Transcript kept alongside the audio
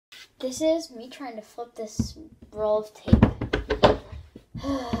This is me trying to flip this roll of tape.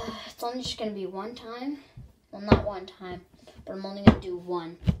 It's only just going to be one time. Well, not one time, but I'm only going to do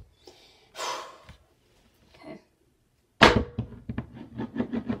one. Okay. This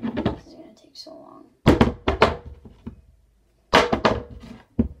is going to take so long.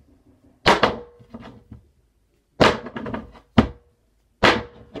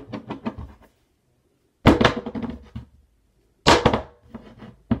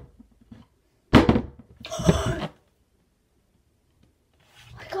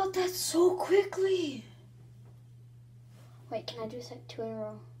 I got that so quickly. Wait, can I do this like 2 in a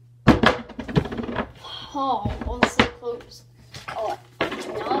row? Oh, well, so close. Oh,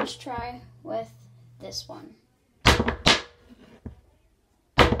 now let's try with this one. So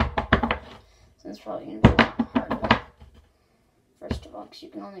it's probably going to be a lot harder. First of all, because you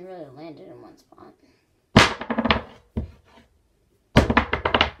can only really land it in one spot.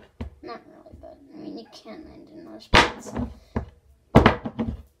 Not really, but I mean, you can land it in other spots.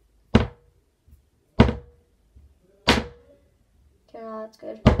 Okay, well, that's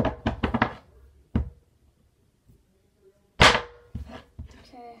good.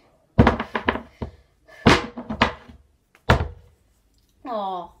 Okay.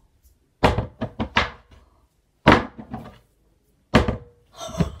 Oh. I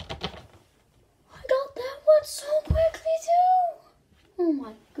got that one so quickly too. Oh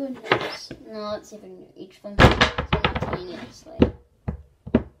my goodness. Now let's see if I can do each one simultaneously.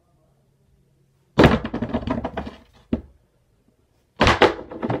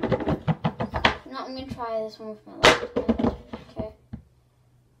 Now I'm gonna try this one with my left hand. Okay.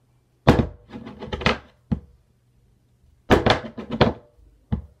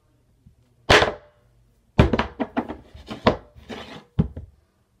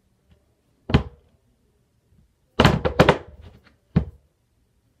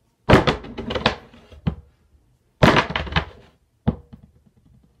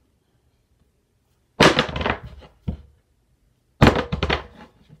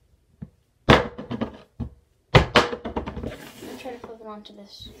 Try to flip it onto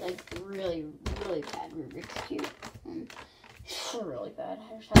this like really bad Rubik's Cube. It's really bad. I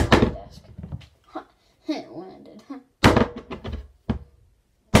just have it on my desk. Huh. It landed.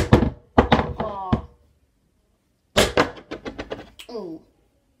 Oh. Ooh.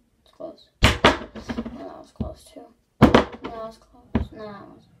 It's close. No, that was close too. No, that was close. No, that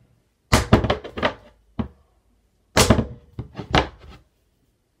was.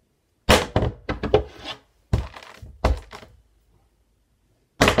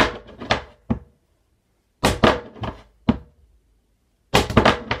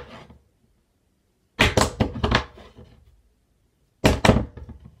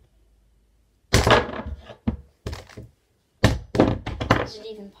 Is it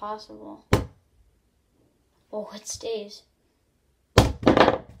even possible? Oh, it stays. You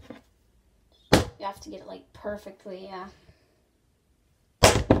have to get it like perfectly, yeah.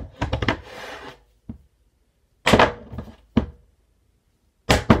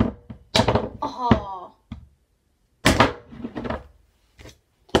 Oh.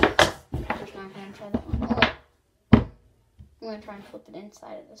 First, now I'm gonna try that one. Oh, wait. I'm gonna try and flip it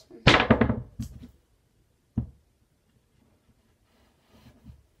inside of this one.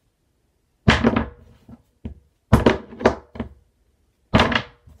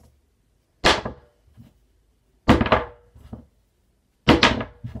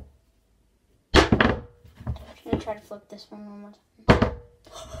 I'm gonna try to flip this one more time.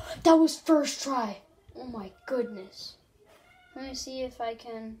 That was first try. Oh my goodness. Let me see if I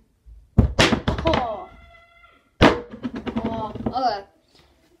can. Oh. Oh. Okay.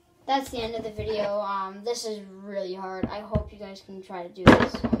 That's the end of the video. This is really hard. I hope you guys can try to do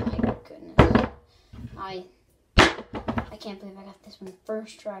this. Oh my goodness. I can't believe I got this one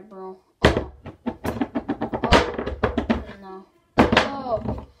first try, bro. Oh. Oh. No.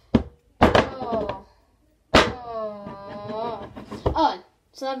 Oh. Oh. Oh,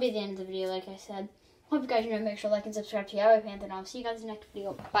 so that'll be the end of the video, like I said. Hope you guys enjoyed. Make sure to like and subscribe to Yahweh Panther, and I'll see you guys in the next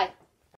video. Bye.